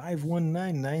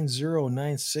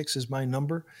 888-519-9096 is my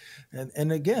number.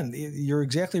 And again, you're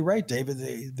exactly right, David.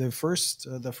 The first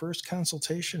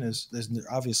consultation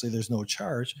there's no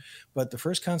charge, but the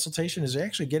first consultation is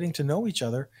actually getting to know each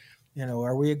other.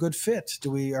 Are we a good fit? Are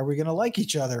we going to like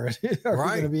each other? Are we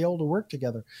going to be able to work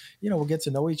together? We'll get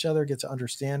to know each other, get to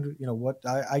understand, what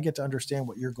I get to understand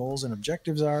what your goals and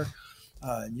objectives are.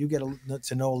 You get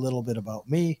to know a little bit about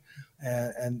me,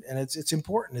 and it's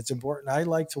important. It's important. I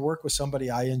like to work with somebody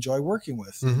I enjoy working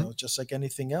with, just like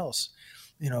anything else.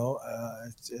 Going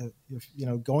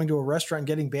to a restaurant and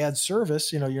getting bad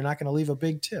service, you're not going to leave a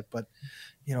big tip, but,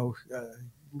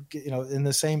 in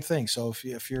the same thing. So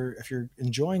if you're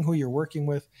enjoying who you're working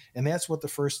with, and that's what the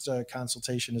first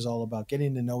consultation is all about,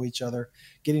 getting to know each other,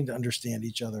 getting to understand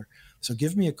each other. So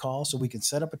give me a call so we can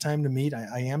set up a time to meet.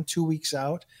 I am 2 weeks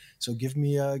out. So give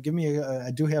me I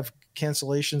do have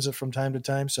cancellations from time to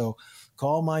time. So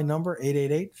call my number,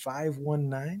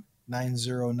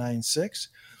 888-519-9096.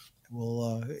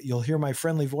 You'll hear my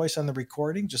friendly voice on the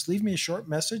recording. Just leave me a short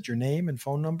message, your name and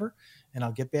phone number, and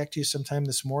I'll get back to you sometime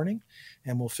this morning,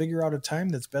 and we'll figure out a time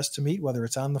that's best to meet, whether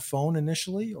it's on the phone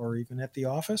initially or even at the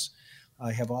office.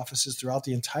 I have offices throughout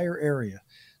the entire area.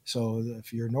 So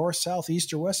if you're north, south,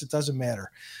 east, or west, it doesn't matter.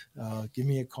 Give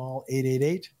me a call,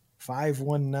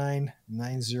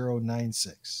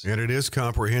 888-519-9096. And it is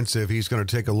comprehensive. He's going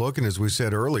to take a look. And as we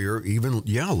said earlier,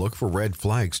 look for red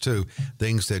flags too.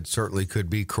 Things that certainly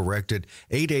could be corrected.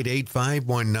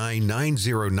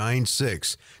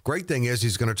 888-519-9096. Great thing is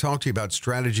he's going to talk to you about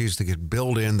strategies that could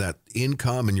build in that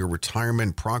income in your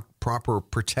retirement, proper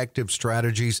protective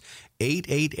strategies.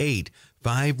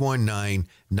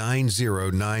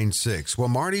 888-519-9096. Well,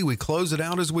 Marty, we close it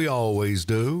out as we always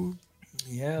do.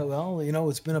 Yeah, well,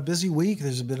 it's been a busy week.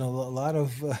 There's been a lot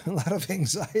of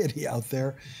anxiety out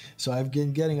there. So I've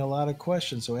been getting a lot of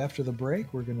questions. So after the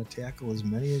break, we're going to tackle as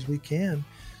many as we can.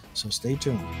 So stay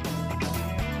tuned.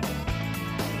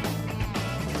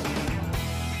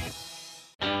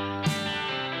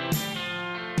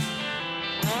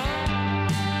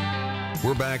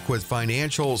 We're back with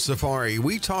Financial Safari.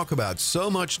 We talk about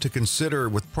so much to consider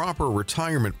with proper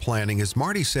retirement planning. As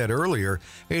Marty said earlier,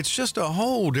 it's just a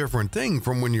whole different thing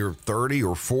from when you're 30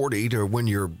 or 40 to when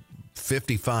you're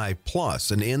 55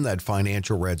 plus and in that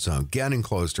financial red zone, getting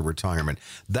close to retirement.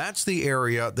 That's the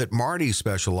area that Marty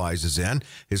specializes in.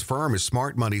 His firm is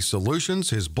Smart Money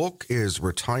Solutions. His book is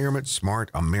Retirement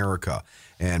Smart America.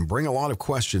 And bring a lot of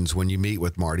questions when you meet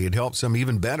with Marty. It helps them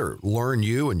even better learn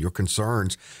you and your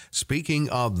concerns.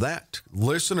 Speaking of that,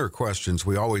 listener questions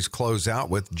we always close out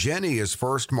with. Jenny is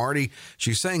first. Marty,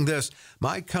 she's saying this: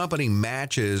 my company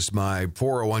matches my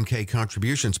 401k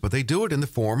contributions, but they do it in the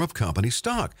form of company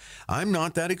stock. I'm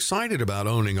not that excited about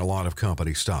owning a lot of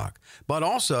company stock, but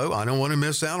also I don't want to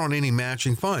miss out on any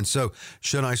matching funds. So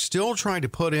should I still try to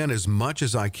put in as much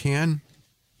as I can?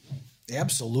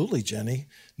 Absolutely, Jenny.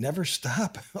 Never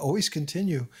stop. Always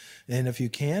continue. And if you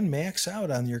can, max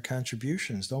out on your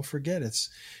contributions. Don't forget, it's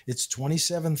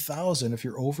 $27,000. If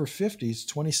you're over 50, it's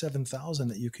 $27,000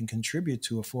 that you can contribute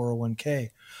to a 401k.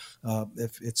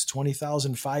 If it's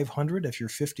 $20,500 if you're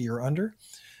 50 or under.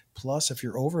 plus if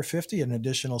you're over 50, an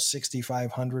additional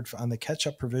 $6,500 on the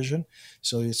catch-up provision.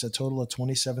 So it's a total of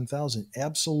 $27,000.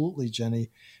 Absolutely,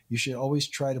 Jenny. You should always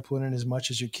try to put in as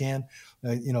much as you can.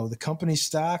 The company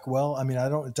stock, well, I mean,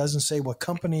 it doesn't say what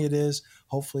company it is.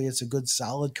 Hopefully it's a good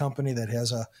solid company that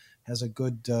has a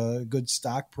good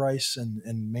stock price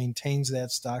and maintains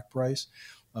that stock price.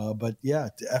 But yeah,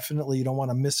 definitely you don't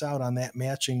want to miss out on that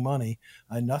matching money.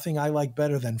 Nothing I like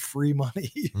better than free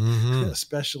money,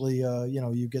 especially,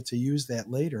 you get to use that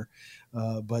later.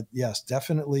 But yes,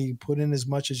 definitely put in as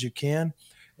much as you can.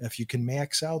 If you can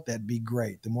max out, that'd be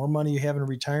great. The more money you have in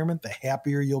retirement, the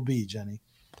happier you'll be, Jenny.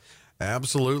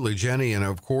 Absolutely, Jenny. And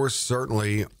of course,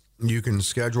 certainly you can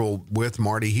schedule with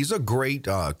Marty. He's a great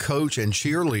coach and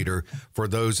cheerleader for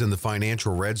those in the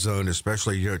financial red zone,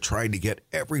 especially trying to get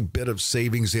every bit of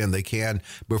savings in they can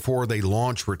before they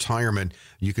launch retirement.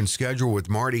 You can schedule with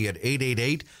Marty at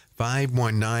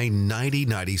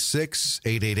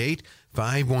 888-519-9096,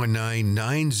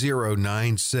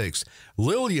 888-519-9096.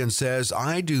 Lillian says,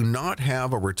 I do not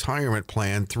have a retirement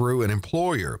plan through an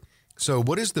employer. So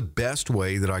what is the best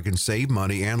way that I can save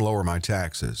money and lower my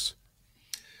taxes?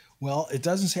 Well, it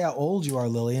doesn't say how old you are,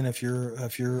 Lillian. If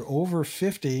you're over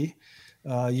 50,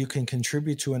 you can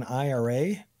contribute to an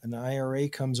IRA. An IRA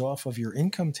comes off of your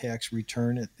income tax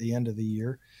return at the end of the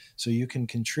year. So you can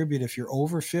contribute. If you're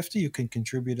over 50, you can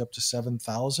contribute up to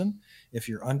 $7,000. If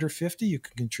you're under 50, you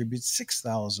can contribute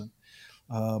 $6,000.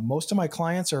 Most of my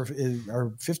clients are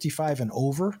 55 and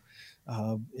over.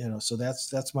 So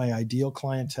that's my ideal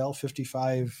clientele,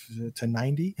 55 to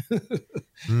 90.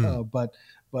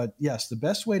 But yes, the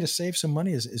best way to save some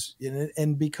money is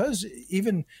and because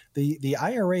even the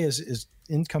IRA is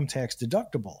income tax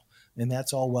deductible, and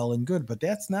that's all well and good, but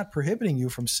that's not prohibiting you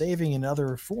from saving in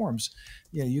other forms.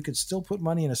 You could still put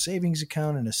money in a savings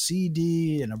account, in a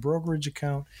CD, in a brokerage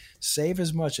account, save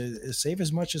as much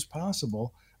as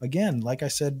possible. Again, like I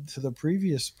said to the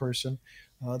previous person,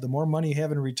 the more money you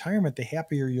have in retirement, the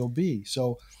happier you'll be.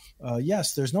 So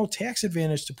yes, there's no tax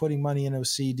advantage to putting money in a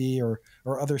CD or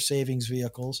other savings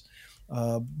vehicles.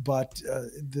 But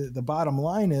the bottom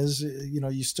line is,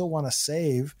 you still want to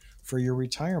save for your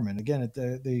retirement. Again,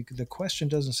 the question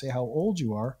doesn't say how old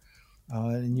you are,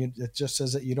 and it just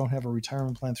says that you don't have a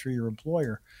retirement plan through your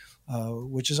employer,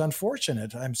 which is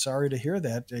unfortunate. I'm sorry to hear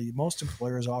that. Most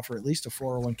employers offer at least a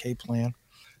 401k plan.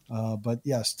 But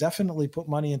yes, definitely put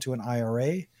money into an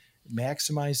IRA.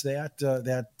 Maximize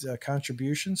that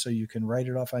contribution so you can write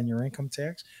it off on your income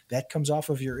tax. That comes off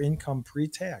of your income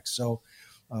pre-tax. So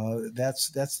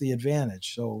that's the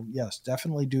advantage. So yes,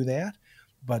 definitely do that.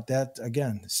 But that,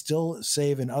 again, still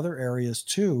save in other areas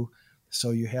too.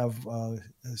 So you have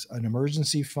an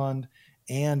emergency fund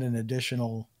and an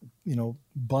additional,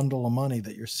 bundle of money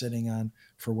that you're sitting on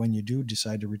for when you do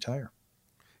decide to retire.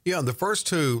 Yeah, the first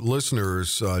two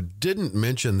listeners didn't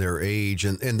mention their age,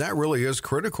 and that really is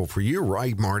critical for you,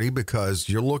 right, Marty? Because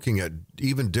you're looking at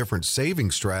even different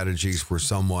saving strategies for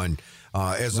someone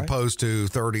as opposed to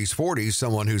 30s, 40s,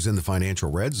 someone who's in the financial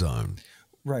red zone.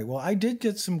 Right. Well, I did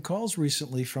get some calls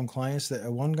recently from clients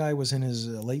that one guy was in his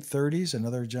late 30s,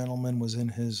 another gentleman was in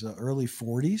his early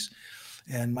 40s.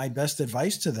 And my best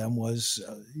advice to them was,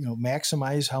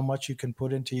 maximize how much you can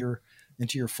put into your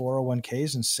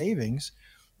 401ks and savings.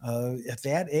 At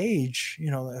that age,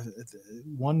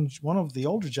 one of the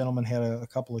older gentlemen had a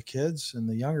couple of kids, and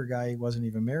the younger guy wasn't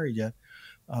even married yet.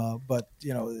 But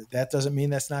that doesn't mean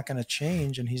that's not going to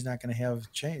change, and he's not going to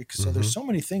have change. So there's so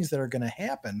many things that are going to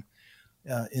happen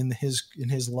in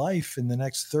his life in the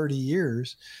next 30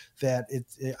 years that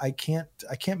I can't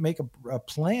make a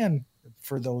plan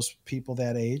for those people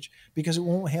that age, because it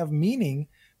won't have meaning.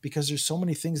 Because there's so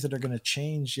many things that are going to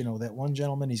change. That one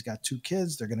gentleman, he's got 2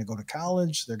 kids. They're going to go to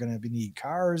college. They're going to need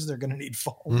cars. They're going to need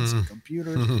phones and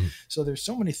computers. So there's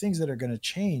so many things that are going to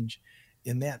change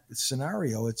in that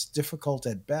scenario. It's difficult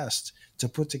at best to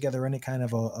put together any kind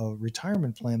of a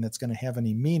retirement plan that's going to have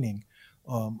any meaning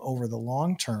over the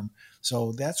long term.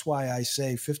 So that's why I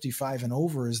say 55 and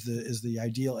over is the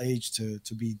ideal age to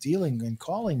be dealing and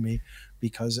calling me,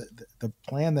 because the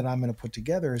plan that I'm going to put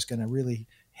together is going to really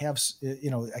have,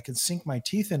 I can sink my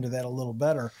teeth into that a little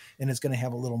better, and it's going to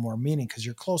have a little more meaning, because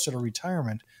you're closer to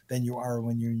retirement than you are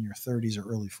when you're in your 30s or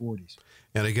early 40s.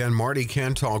 And again, Marty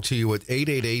can talk to you at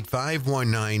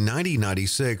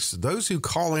 888-519-9096. Those who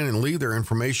call in and leave their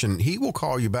information, he will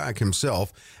call you back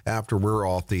himself after we're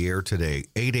off the air today.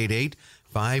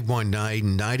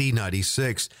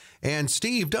 888-519-9096. And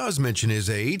Steve does mention his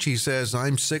age. He says,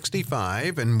 I'm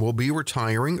 65 and will be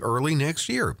retiring early next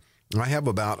year. I have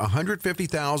about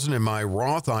 $150,000 in my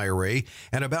Roth IRA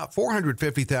and about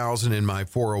 $450,000 in my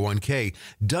 401k.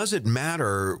 Does it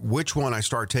matter which one I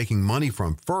start taking money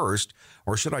from first,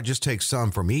 or should I just take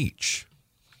some from each?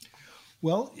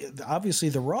 Well, obviously,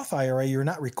 the Roth IRA, you're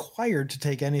not required to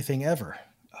take anything ever.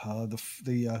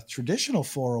 The traditional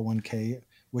 401k,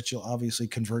 which you'll obviously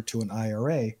convert to an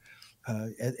IRA,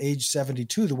 at age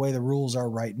 72, the way the rules are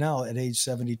right now, at age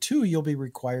 72, you'll be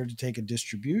required to take a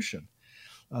distribution.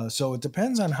 So it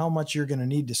depends on how much you're going to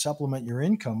need to supplement your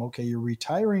income. Okay, you're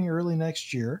retiring early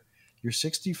next year. You're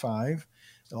 65.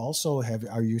 Also,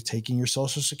 are you taking your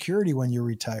Social Security when you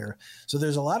retire? So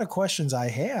there's a lot of questions I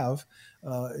have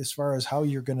as far as how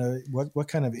you're going to, what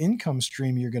kind of income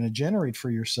stream you're going to generate for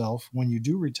yourself when you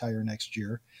do retire next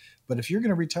year. But if you're going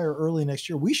to retire early next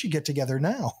year, we should get together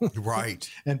now, right,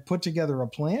 and put together a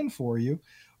plan for you.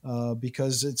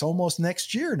 Because it's almost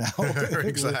next year now.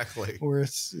 Exactly. Where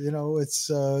it's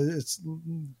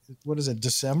what is it,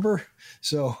 December?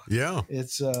 So yeah,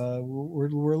 it's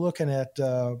we're looking at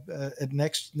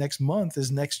next month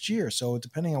is next year. So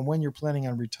depending on when you're planning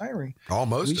on retiring,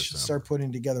 we should start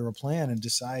putting together a plan and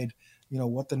decide,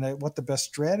 what the best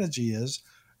strategy is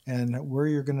and where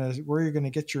you're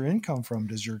gonna get your income from.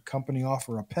 Does your company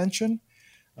offer a pension?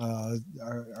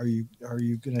 Are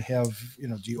you going to have,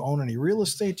 do you own any real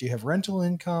estate? Do you have rental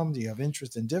income? Do you have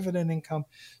interest and dividend income?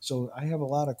 So I have a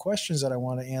lot of questions that I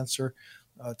want to answer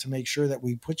to make sure that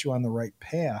we put you on the right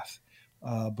path.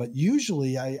 But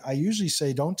usually I usually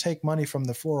say don't take money from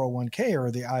the 401k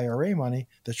or the IRA money,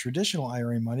 the traditional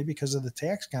IRA money, because of the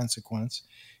tax consequence.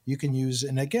 You can use,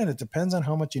 and again, it depends on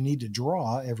how much you need to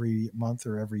draw every month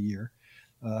or every year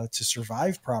to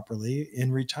survive properly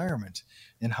in retirement,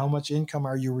 and how much income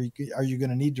are you going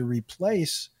to need to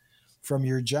replace from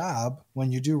your job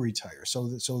when you do retire. So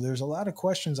there's a lot of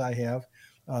questions I have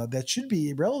that should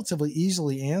be relatively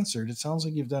easily answered. It sounds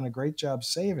like you've done a great job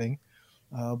saving,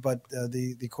 but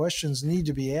the questions need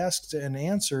to be asked and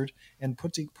answered, and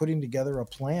putting together a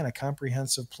plan, a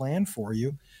comprehensive plan for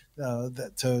you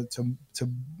that to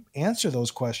answer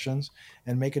those questions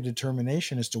and make a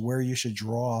determination as to where you should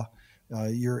draw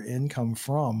your income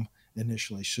from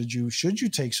initially. Should you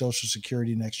take Social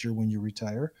Security next year when you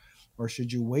retire, or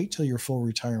should you wait till your full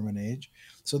retirement age?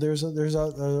 So there's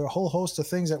a whole host of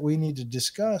things that we need to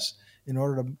discuss in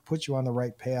order to put you on the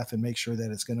right path and make sure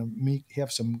that it's going to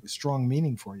have some strong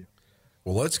meaning for you.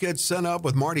 Well, let's get set up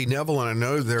with Marty Neville. And I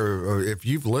know if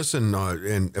you've listened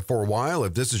for a while,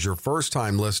 if this is your first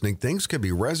time listening, things could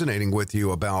be resonating with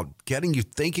you about getting you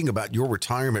thinking about your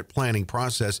retirement planning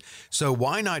process. So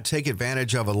why not take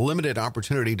advantage of a limited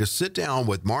opportunity to sit down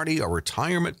with Marty, a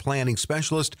retirement planning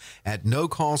specialist, at no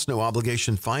cost, no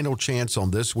obligation, final chance on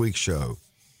this week's show?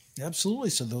 Absolutely.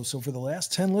 So for the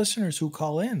last 10 listeners who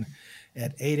call in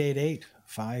at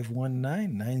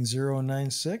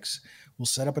 888-519-9096, we'll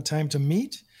set up a time to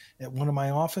meet at one of my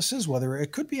offices, whether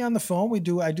it could be on the phone.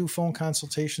 I do phone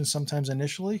consultations sometimes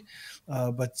initially,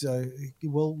 but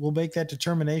we'll make that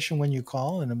determination when you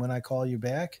call. And when I call you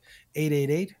back,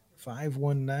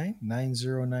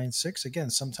 888-519-9096. Again,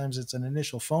 sometimes it's an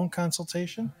initial phone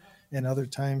consultation, and other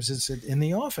times it's in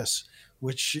the office,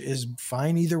 which is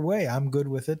fine either way. I'm good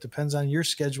with it. Depends on your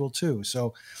schedule too.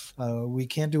 So we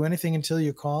can't do anything until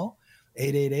you call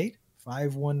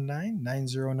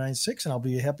 888-519-9096, and I'll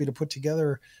be happy to put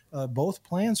together both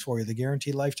plans for you, the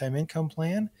Guaranteed Lifetime Income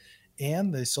Plan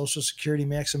and the Social Security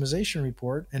Maximization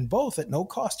Report, and both at no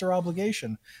cost or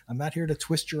obligation. I'm not here to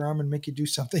twist your arm and make you do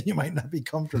something you might not be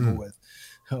comfortable with.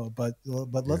 But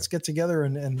let's get together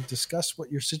and discuss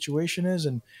what your situation is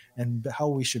and how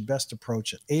we should best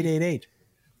approach it.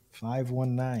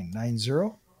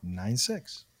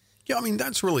 888-519-9096. Yeah, I mean,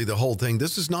 that's really the whole thing.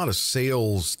 This is not a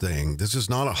sales thing. This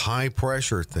is not a high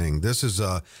pressure thing. This is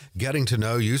getting to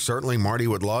know you. Certainly, Marty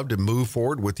would love to move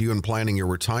forward with you in planning your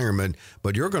retirement,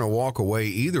 but you're going to walk away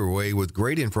either way with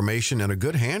great information and a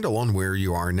good handle on where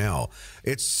you are now.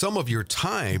 It's some of your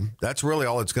time. That's really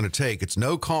all it's going to take. It's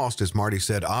no cost, as Marty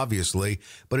said, obviously,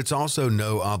 but it's also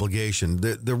no obligation.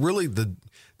 The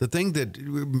thing that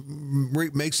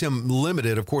makes him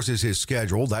limited, of course, is his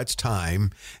schedule. That's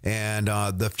time, and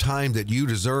the time that you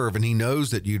deserve, and he knows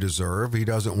that you deserve. He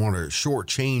doesn't want to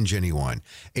shortchange anyone.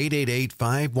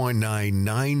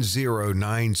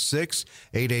 888-519-9096,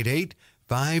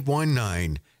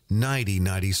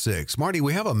 888-519-9096. Marty,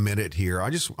 we have a minute here. I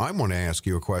want to ask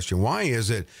you a question. Why is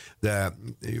it that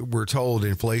we're told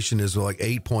inflation is like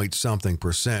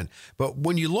 8-point-something%, but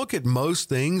when you look at most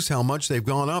things, how much they've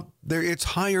gone up, it's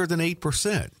higher than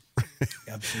 8%?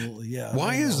 Absolutely, yeah.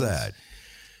 Why is that?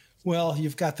 Well,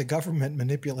 you've got the government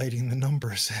manipulating the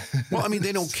numbers. Well, I mean,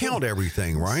 they don't count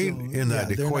everything, right, in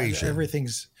that equation.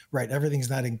 Everything's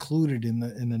not included in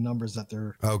the numbers that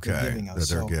they're giving us.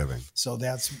 That they're giving. So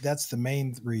that's the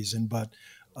main reason. But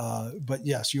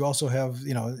yes, you also have,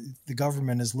 the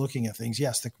government is looking at things.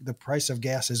 Yes, the price of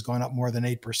gas has gone up more than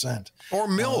 8%. Or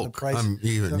milk, the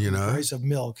price of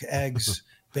milk, eggs,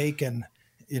 bacon.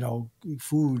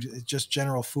 Food, just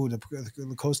general food.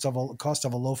 The cost of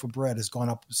a loaf of bread has gone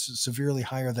up severely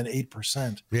higher than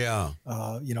 8%. Yeah.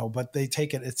 But they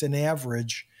take it. It's an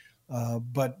average,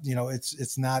 but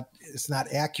it's not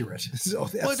accurate. So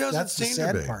that's the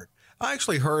sad part. I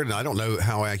actually heard, and I don't know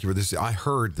how accurate this is. I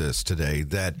heard this today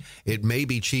that it may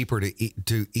be cheaper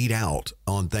to eat out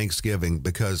on Thanksgiving,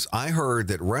 because I heard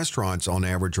that restaurants on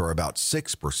average are about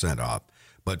 6% up,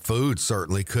 but food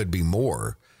certainly could be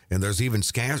more. And there's even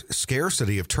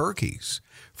scarcity of turkeys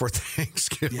for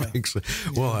Thanksgiving. Yeah. So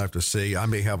we'll have to see. I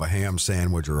may have a ham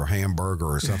sandwich or a hamburger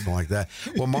or something like that.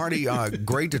 Well, Marty,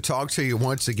 great to talk to you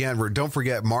once again. Don't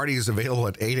forget, Marty is available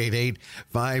at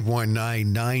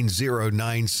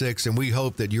 888-519-9096. And we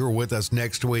hope that you're with us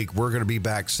next week. We're going to be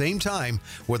back same time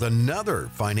with another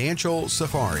Financial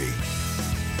Safari.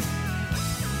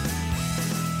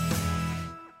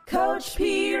 Coach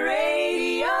P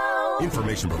Radio.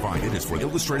 Information provided is for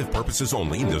illustrative purposes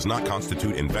only and does not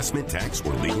constitute investment, tax,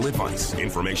 or legal advice.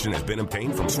 Information has been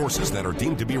obtained from sources that are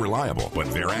deemed to be reliable, but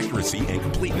their accuracy and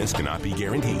completeness cannot be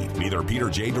guaranteed. Neither Peter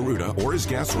J. Deruta or his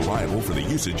guests are liable for the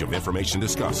usage of information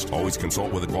discussed. Always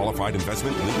consult with a qualified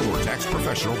investment, legal, or tax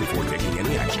professional before taking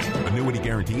any action. Annuity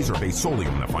guarantees are based solely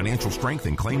on the financial strength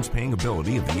and claims-paying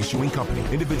ability of the issuing company.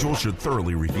 Individuals should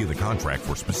thoroughly review the contract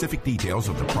for specific details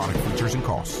of the product features and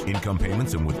costs. Income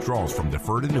payments and withdrawals from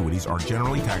deferred annuities are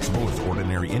generally taxable as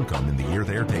ordinary income in the year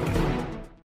they are taken.